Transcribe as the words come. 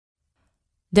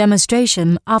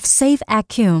Demonstration of Safe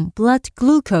Accu blood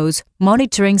glucose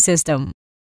monitoring system.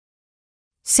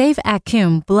 Safe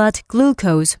Accu blood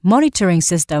glucose monitoring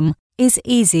system is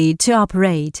easy to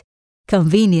operate,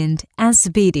 convenient and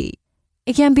speedy.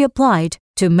 It can be applied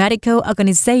to medical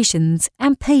organizations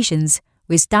and patients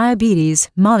with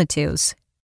diabetes mellitus.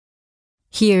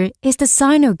 Here is the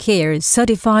Sinocare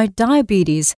certified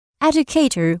diabetes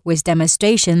educator with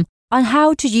demonstration on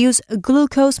how to use a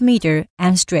glucose meter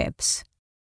and strips.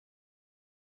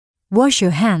 Wash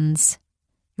your hands,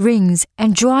 rinse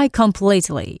and dry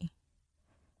completely.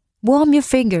 Warm your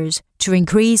fingers to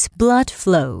increase blood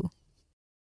flow.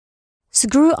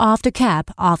 Screw off the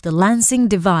cap of the lancing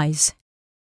device.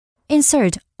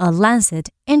 Insert a lancet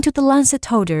into the lancet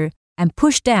holder and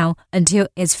push down until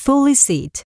it's fully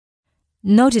seated.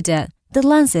 Note that the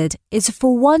lancet is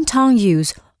for one-time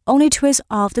use. Only twist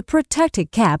off the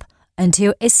protected cap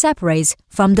until it separates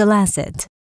from the lancet.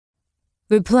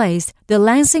 Replace the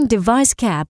lancing device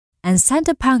cap and send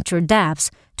the puncture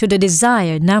depth to the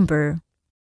desired number.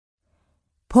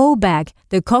 Pull back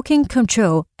the cocking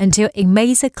control until it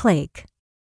makes a click,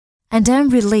 and then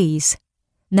release.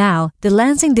 Now the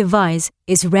lancing device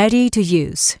is ready to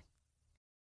use.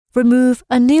 Remove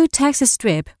a new test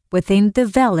strip within the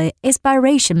valid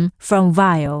expiration from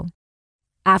vial.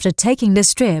 After taking the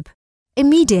strip,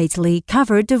 immediately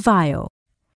cover the vial.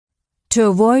 To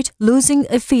avoid losing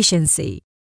efficiency,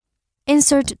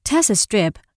 insert test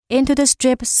strip into the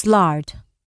strip slot.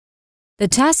 The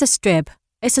test strip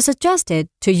is suggested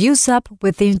to use up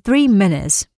within 3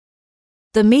 minutes.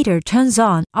 The meter turns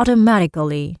on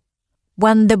automatically.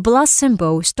 When the blood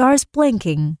symbol starts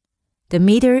blinking, the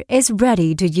meter is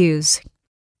ready to use.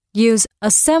 Use a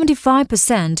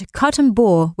 75% cotton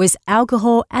ball with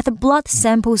alcohol at the blood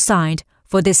sample site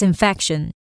for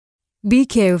disinfection. Be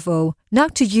careful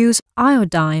not to use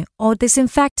iodine or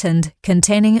disinfectant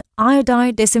containing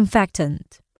iodine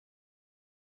disinfectant.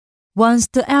 Once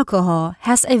the alcohol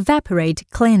has evaporated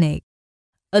cleanly,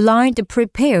 align the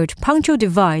prepared puncture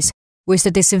device with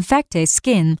the disinfected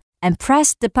skin and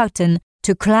press the button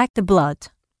to collect the blood.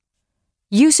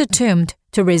 Use a tube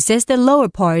to resist the lower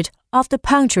part of the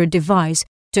puncture device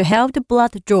to help the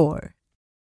blood draw.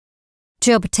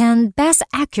 To obtain best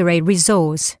accurate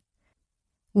results,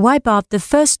 wipe off the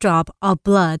first drop of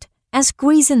blood and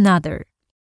squeeze another.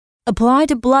 Apply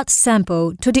the blood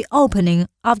sample to the opening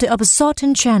of the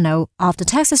absorption channel of the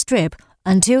test strip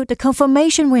until the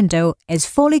confirmation window is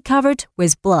fully covered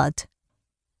with blood.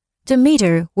 The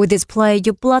meter will display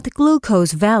your blood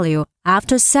glucose value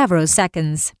after several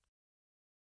seconds.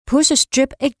 Push the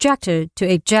strip ejector to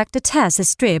eject the test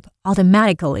strip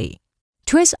automatically.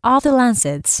 Twist off the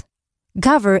lancets.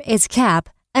 Cover its cap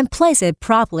and place it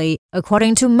properly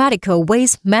according to medical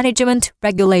waste management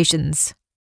regulations.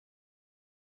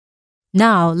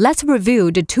 Now let's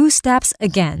review the 2 steps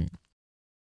again.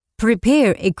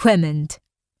 Prepare equipment.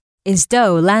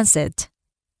 Install lancet.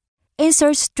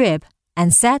 Insert strip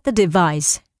and set the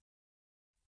device.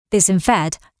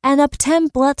 Disinfect and obtain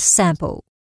blood sample.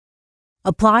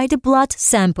 Apply the blood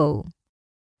sample.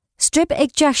 Strip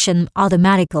ejection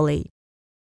automatically.